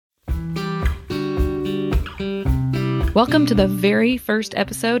Welcome to the very first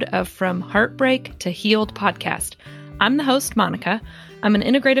episode of From Heartbreak to Healed podcast. I'm the host, Monica. I'm an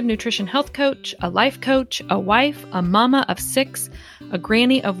integrative nutrition health coach, a life coach, a wife, a mama of 6, a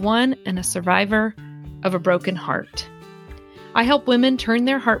granny of 1, and a survivor of a broken heart. I help women turn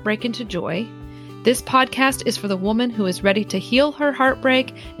their heartbreak into joy. This podcast is for the woman who is ready to heal her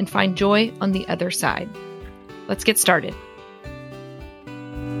heartbreak and find joy on the other side. Let's get started.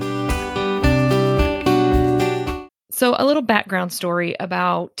 So a little background story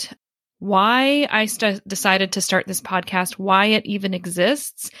about why I decided to start this podcast, why it even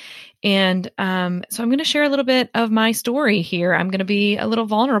exists. And so I'm going to share a little bit of my story here. I'm going to be a little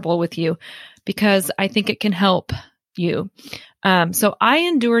vulnerable with you because I think it can help you. So I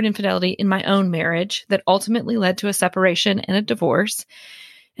endured infidelity in my own marriage that ultimately led to a separation and a divorce.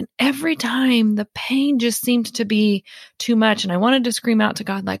 And every time the pain just seemed to be too much. And I wanted to scream out to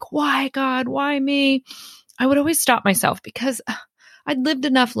God, like, why God, why me? I would always stop myself because I'd lived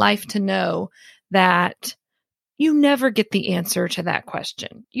enough life to know that you never get the answer to that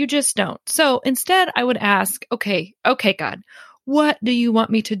question. You just don't. So instead, I would ask, okay, God, what do you want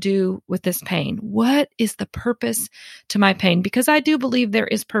me to do with this pain? What is the purpose to my pain? Because I do believe there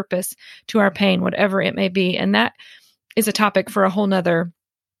is purpose to our pain, whatever it may be. And that is a topic for a whole nother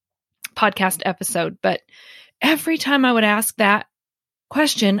podcast episode. But every time I would ask that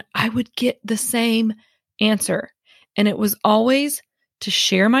question, I would get the same answer. And it was always to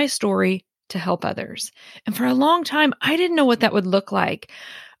share my story to help others. And for a long time, I didn't know what that would look like.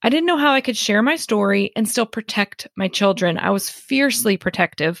 I didn't know how I could share my story and still protect my children. I was fiercely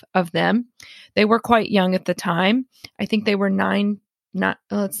protective of them. They were quite young at the time. I think they were 10,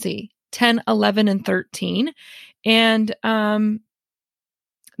 11, and 13. And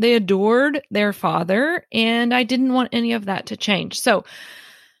they adored their father, and I didn't want any of that to change. So,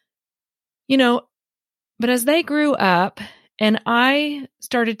 but as they grew up and I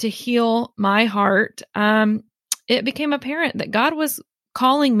started to heal my heart, it became apparent that God was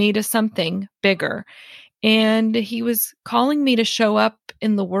calling me to something bigger. And He was calling me to show up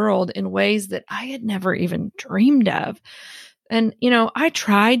in the world in ways that I had never even dreamed of. And, I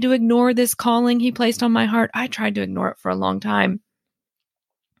tried to ignore this calling He placed on my heart. I tried to ignore it for a long time.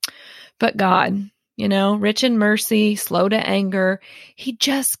 But God, rich in mercy, slow to anger, He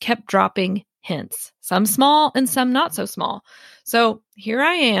just kept dropping hints, some small and some not so small. So here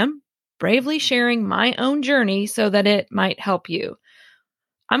I am, bravely sharing my own journey so that it might help you.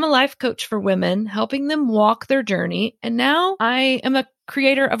 I'm a life coach for women, helping them walk their journey. And now I am a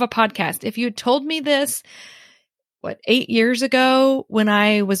creator of a podcast. If you had told me this, 8 years ago when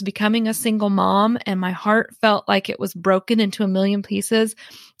I was becoming a single mom and my heart felt like it was broken into a million pieces,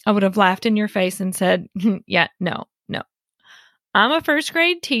 I would have laughed in your face and said, yeah, no. I'm a first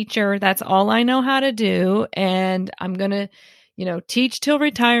grade teacher. That's all I know how to do. And I'm going to, teach till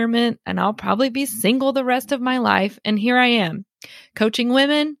retirement, and I'll probably be single the rest of my life. And here I am, coaching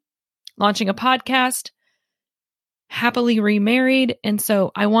women, launching a podcast, happily remarried. And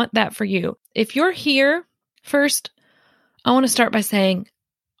so I want that for you. If you're here, first, I want to start by saying,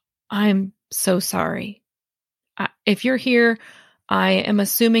 I'm so sorry. If you're here, I am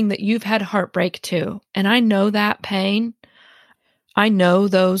assuming that you've had heartbreak too. And I know that pain. I know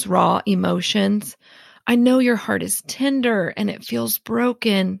those raw emotions. I know your heart is tender and it feels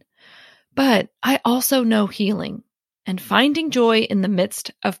broken, but I also know healing and finding joy in the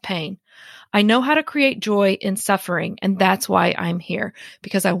midst of pain. I know how to create joy in suffering, and that's why I'm here,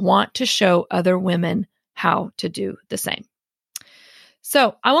 because I want to show other women how to do the same.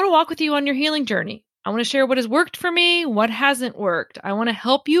 So I want to walk with you on your healing journey. I want to share what has worked for me, what hasn't worked. I want to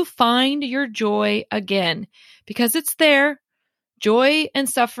help you find your joy again, because it's there. Joy and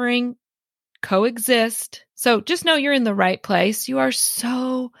suffering coexist. So just know you're in the right place. You are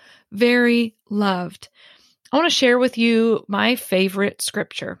so very loved. I want to share with you my favorite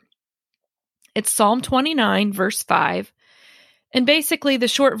scripture. It's Psalm 29, verse 5. And basically the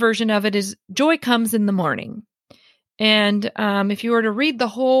short version of it is, joy comes in the morning. And if you were to read the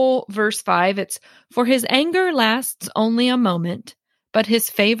whole verse 5, it's, for His anger lasts only a moment, but His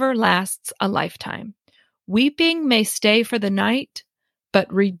favor lasts a lifetime. Weeping may stay for the night,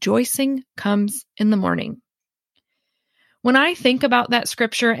 but rejoicing comes in the morning. When I think about that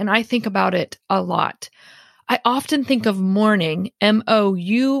scripture, and I think about it a lot, I often think of mourning, mourning,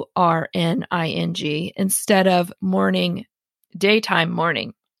 instead of morning, daytime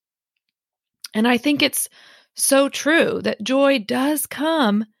mourning. And I think it's so true that joy does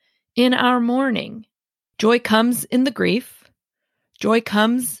come in our mourning. Joy comes in the grief. Joy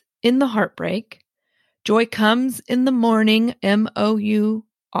comes in the heartbreak. Joy comes in the morning, mourning.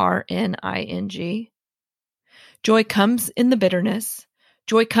 Joy comes in the bitterness.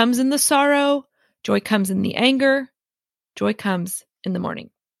 Joy comes in the sorrow. Joy comes in the anger. Joy comes in the morning.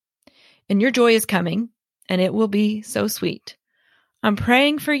 And your joy is coming, and it will be so sweet. I'm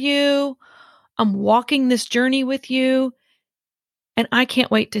praying for you. I'm walking this journey with you. And I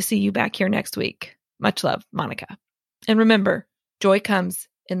can't wait to see you back here next week. Much love, Monica. And remember, joy comes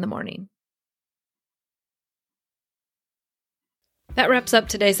in the morning. That wraps up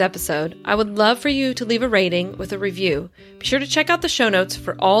today's episode. I would love for you to leave a rating with a review. Be sure to check out the show notes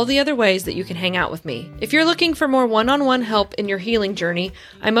for all the other ways that you can hang out with me. If you're looking for more one-on-one help in your healing journey,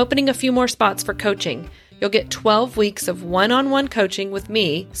 I'm opening a few more spots for coaching. You'll get 12 weeks of one-on-one coaching with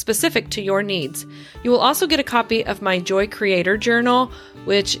me specific to your needs. You will also get a copy of my Joy Creator Journal,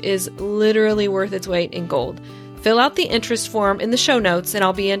 which is literally worth its weight in gold. Fill out the interest form in the show notes and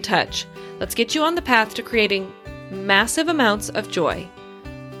I'll be in touch. Let's get you on the path to creating massive amounts of joy.